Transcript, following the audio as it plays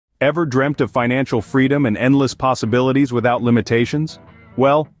Ever dreamt of financial freedom and endless possibilities without limitations?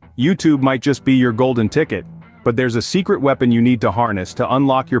 Well, YouTube might just be your golden ticket, but there's a secret weapon you need to harness to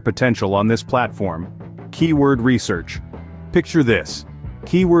unlock your potential on this platform: keyword research. Picture this.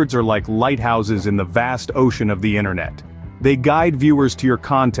 Keywords are like lighthouses in the vast ocean of the internet. They guide viewers to your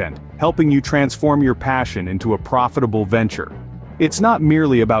content, helping you transform your passion into a profitable venture. It's not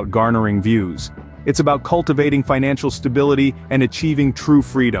merely about garnering views. It's about cultivating financial stability and achieving true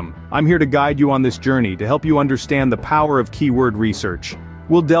freedom. I'm here to guide you on this journey to help you understand the power of keyword research.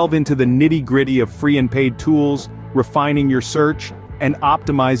 We'll delve into the nitty-gritty of free and paid tools, refining your search, and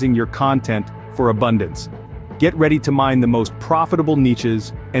optimizing your content for abundance. Get ready to mine the most profitable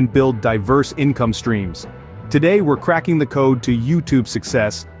niches and build diverse income streams. Today we're cracking the code to YouTube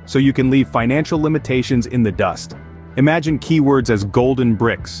success so you can leave financial limitations in the dust. Imagine keywords as golden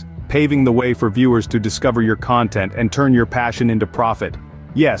bricks, paving the way for viewers to discover your content and turn your passion into profit.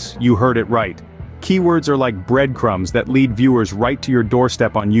 Yes, you heard it right. Keywords are like breadcrumbs that lead viewers right to your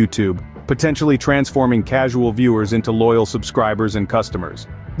doorstep on YouTube, potentially transforming casual viewers into loyal subscribers and customers.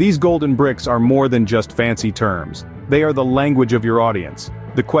 These golden bricks are more than just fancy terms. They are the language of your audience,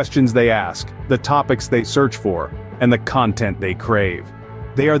 the questions they ask, the topics they search for, and the content they crave.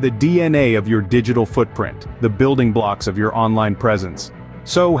 They are the DNA of your digital footprint, the building blocks of your online presence.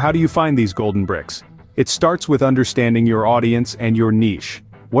 So, how do you find these golden bricks? It starts with understanding your audience and your niche.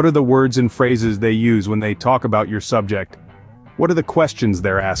 What are the words and phrases they use when they talk about your subject? What are the questions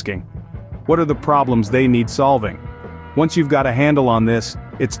they're asking? What are the problems they need solving? Once you've got a handle on this,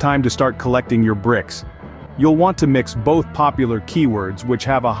 it's time to start collecting your bricks. You'll want to mix both popular keywords which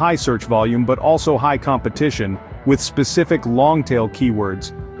have a high search volume but also high competition, with specific long-tail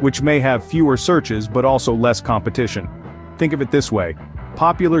keywords, which may have fewer searches but also less competition. Think of it this way.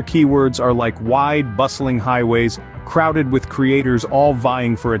 Popular keywords are like wide, bustling highways, crowded with creators all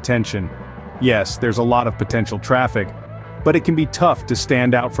vying for attention. Yes, there's a lot of potential traffic, but it can be tough to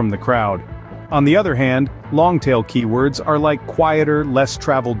stand out from the crowd. On the other hand, long-tail keywords are like quieter, less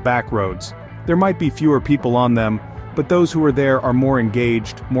traveled back roads. There might be fewer people on them, but those who are there are more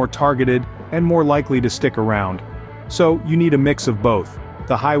engaged, more targeted, and more likely to stick around. So, you need a mix of both: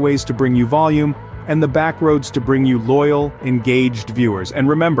 the highways to bring you volume, and the back roads to bring you loyal, engaged viewers. And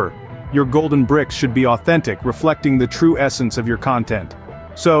remember, your golden bricks should be authentic, reflecting the true essence of your content.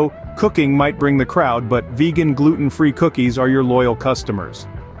 So, cooking might bring the crowd, but vegan, gluten-free cookies are your loyal customers.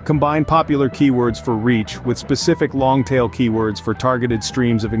 Combine popular keywords for reach with specific long-tail keywords for targeted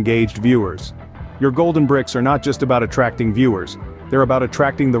streams of engaged viewers. Your golden bricks are not just about attracting viewers, they're about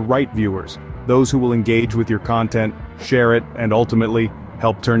attracting the right viewers, those who will engage with your content, share it, and ultimately,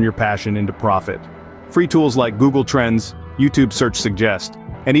 help turn your passion into profit. Free tools like Google Trends, YouTube Search Suggest,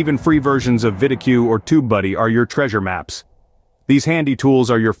 and even free versions of VidIQ or TubeBuddy are your treasure maps. These handy tools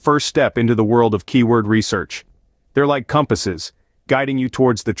are your first step into the world of keyword research. They're like compasses, guiding you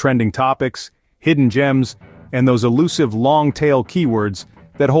towards the trending topics, hidden gems, and those elusive long-tail keywords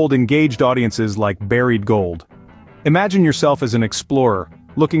that hold engaged audiences like buried gold. Imagine yourself as an explorer,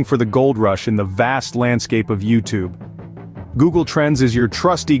 looking for the gold rush in the vast landscape of YouTube. Google Trends is your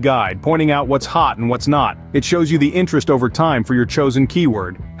trusty guide, pointing out what's hot and what's not. It shows you the interest over time for your chosen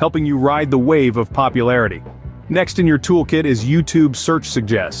keyword, helping you ride the wave of popularity. Next in your toolkit is YouTube's Search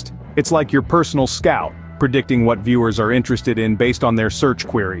Suggest. It's like your personal scout, predicting what viewers are interested in based on their search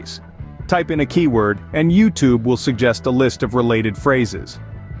queries. Type in a keyword, and YouTube will suggest a list of related phrases.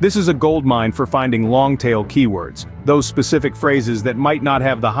 This is a goldmine for finding long-tail keywords, those specific phrases that might not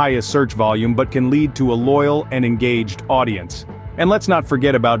have the highest search volume but can lead to a loyal and engaged audience. And let's not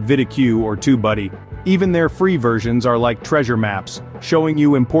forget about VidIQ or TubeBuddy. Even their free versions are like treasure maps, showing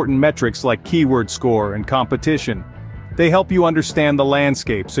you important metrics like keyword score and competition. They help you understand the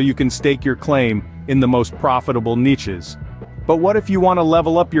landscape so you can stake your claim in the most profitable niches. But what if you want to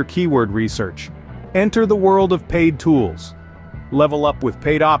level up your keyword research? Enter the world of paid tools. Level up with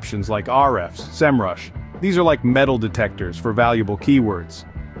paid options like Ahrefs, SEMrush. These are like metal detectors for valuable keywords.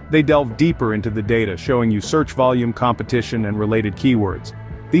 They delve deeper into the data, showing you search volume, competition, and related keywords.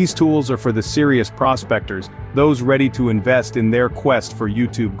 These tools are for the serious prospectors, those ready to invest in their quest for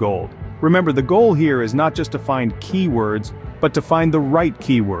YouTube gold. Remember, the goal here is not just to find keywords, but to find the right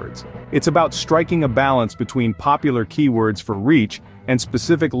keywords. It's about striking a balance between popular keywords for reach and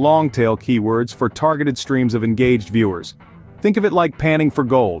specific long-tail keywords for targeted streams of engaged viewers. Think of it like panning for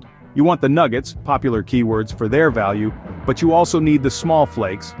gold. You want the nuggets, popular keywords, for their value, but you also need the small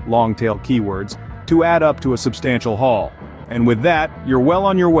flakes, long-tail keywords, to add up to a substantial haul. And with that, you're well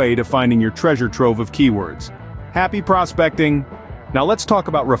on your way to finding your treasure trove of keywords. Happy prospecting! Now let's talk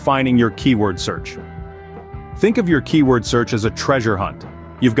about refining your keyword search. Think of your keyword search as a treasure hunt.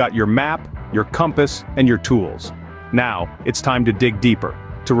 You've got your map, your compass, and your tools. Now, it's time to dig deeper,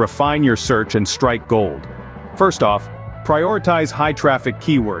 to refine your search and strike gold. First off, prioritize high-traffic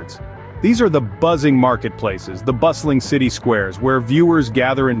keywords. These are the buzzing marketplaces, the bustling city squares where viewers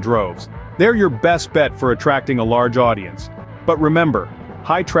gather in droves. They're your best bet for attracting a large audience. But remember,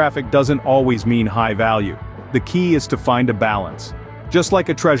 high traffic doesn't always mean high value. The key is to find a balance. Just like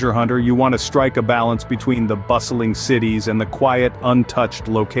a treasure hunter, you want to strike a balance between the bustling cities and the quiet, untouched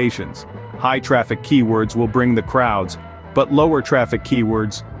locations. High-traffic keywords will bring the crowds, but lower-traffic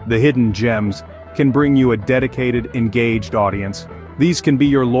keywords, the hidden gems, can bring you a dedicated, engaged audience. These can be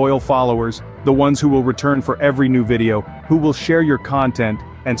your loyal followers, the ones who will return for every new video, who will share your content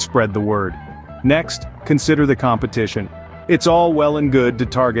and spread the word. Next, consider the competition. It's all well and good to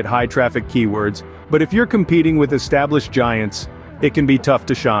target high-traffic keywords, but if you're competing with established giants, it can be tough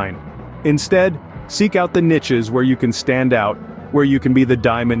to shine. Instead, seek out the niches where you can stand out, where you can be the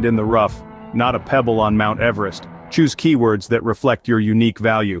diamond in the rough, not a pebble on Mount Everest. Choose keywords that reflect your unique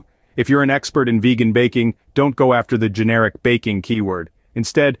value. If you're an expert in vegan baking, don't go after the generic baking keyword.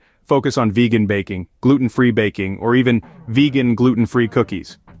 Instead, focus on vegan baking, gluten-free baking, or even vegan gluten-free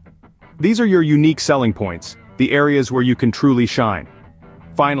cookies. These are your unique selling points, the areas where you can truly shine.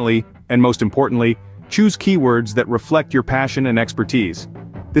 Finally, and most importantly, choose keywords that reflect your passion and expertise.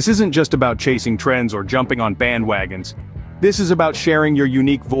 This isn't just about chasing trends or jumping on bandwagons. This is about sharing your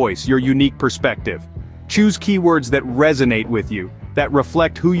unique voice, your unique perspective. Choose keywords that resonate with you, that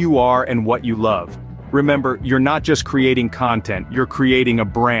reflect who you are and what you love. Remember, you're not just creating content, you're creating a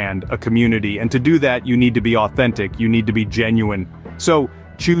brand, a community, and to do that you need to be authentic, you need to be genuine. So,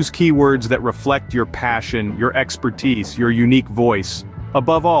 choose keywords that reflect your passion, your expertise, your unique voice.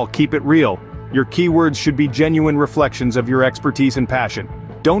 Above all, keep it real. Your keywords should be genuine reflections of your expertise and passion.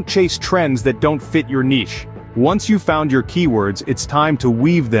 Don't chase trends that don't fit your niche. Once you've found your keywords, it's time to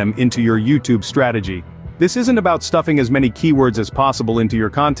weave them into your YouTube strategy. This isn't about stuffing as many keywords as possible into your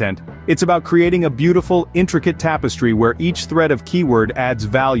content. It's about creating a beautiful, intricate tapestry where each thread of keyword adds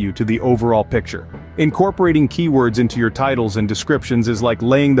value to the overall picture. Incorporating keywords into your titles and descriptions is like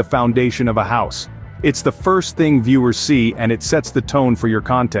laying the foundation of a house. It's the first thing viewers see and it sets the tone for your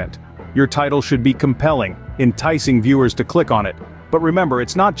content. Your title should be compelling, enticing viewers to click on it. But remember,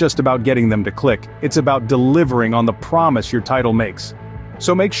 it's not just about getting them to click, it's about delivering on the promise your title makes.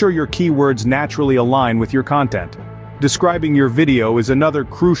 So make sure your keywords naturally align with your content. Describing your video is another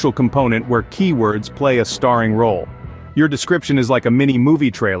crucial component where keywords play a starring role. Your description is like a mini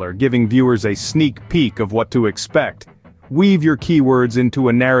movie trailer, giving viewers a sneak peek of what to expect. Weave your keywords into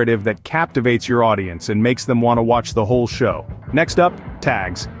a narrative that captivates your audience and makes them want to watch the whole show. Next up,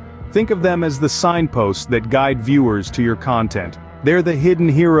 tags. Think of them as the signposts that guide viewers to your content. They're the hidden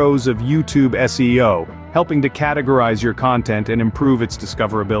heroes of YouTube SEO, helping to categorize your content and improve its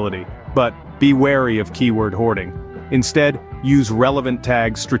discoverability. But be wary of keyword hoarding. Instead, use relevant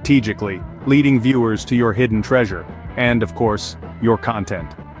tags strategically, leading viewers to your hidden treasure. And, of course, your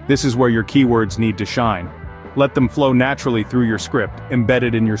content. This is where your keywords need to shine. Let them flow naturally through your script,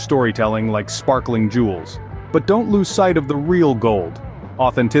 embedded in your storytelling like sparkling jewels. But don't lose sight of the real gold: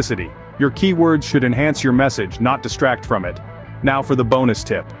 authenticity. Your keywords should enhance your message, not distract from it. Now for the bonus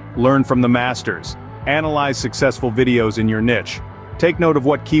tip: learn from the masters. Analyze successful videos in your niche. Take note of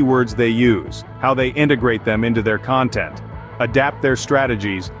what keywords they use, how they integrate them into their content. Adapt their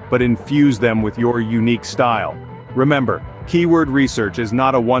strategies, but infuse them with your unique style. Remember, keyword research is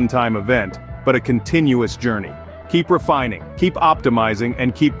not a one-time event, but a continuous journey. Keep refining, keep optimizing,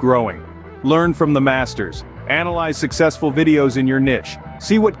 and keep growing. Learn from the masters. Analyze successful videos in your niche.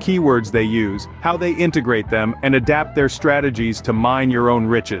 See what keywords they use, how they integrate them, and adapt their strategies to mine your own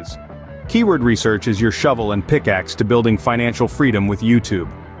riches. Keyword research is your shovel and pickaxe to building financial freedom with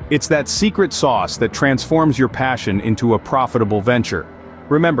YouTube. It's that secret sauce that transforms your passion into a profitable venture.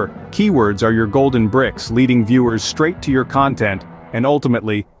 Remember, keywords are your golden bricks, leading viewers straight to your content and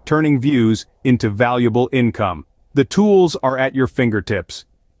ultimately turning views into valuable income. The tools are at your fingertips.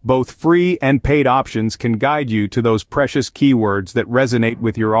 Both free and paid options can guide you to those precious keywords that resonate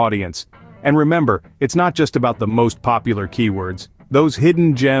with your audience. And remember, it's not just about the most popular keywords. Those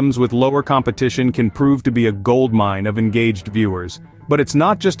hidden gems with lower competition can prove to be a goldmine of engaged viewers. But it's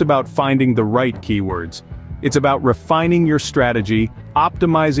not just about finding the right keywords. It's about refining your strategy,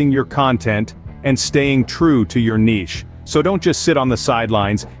 optimizing your content, and staying true to your niche. So don't just sit on the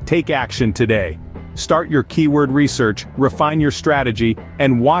sidelines, take action today. Start your keyword research, refine your strategy,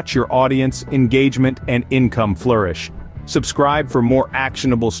 and watch your audience, engagement, and income flourish. Subscribe for more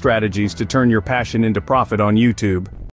actionable strategies to turn your passion into profit on YouTube.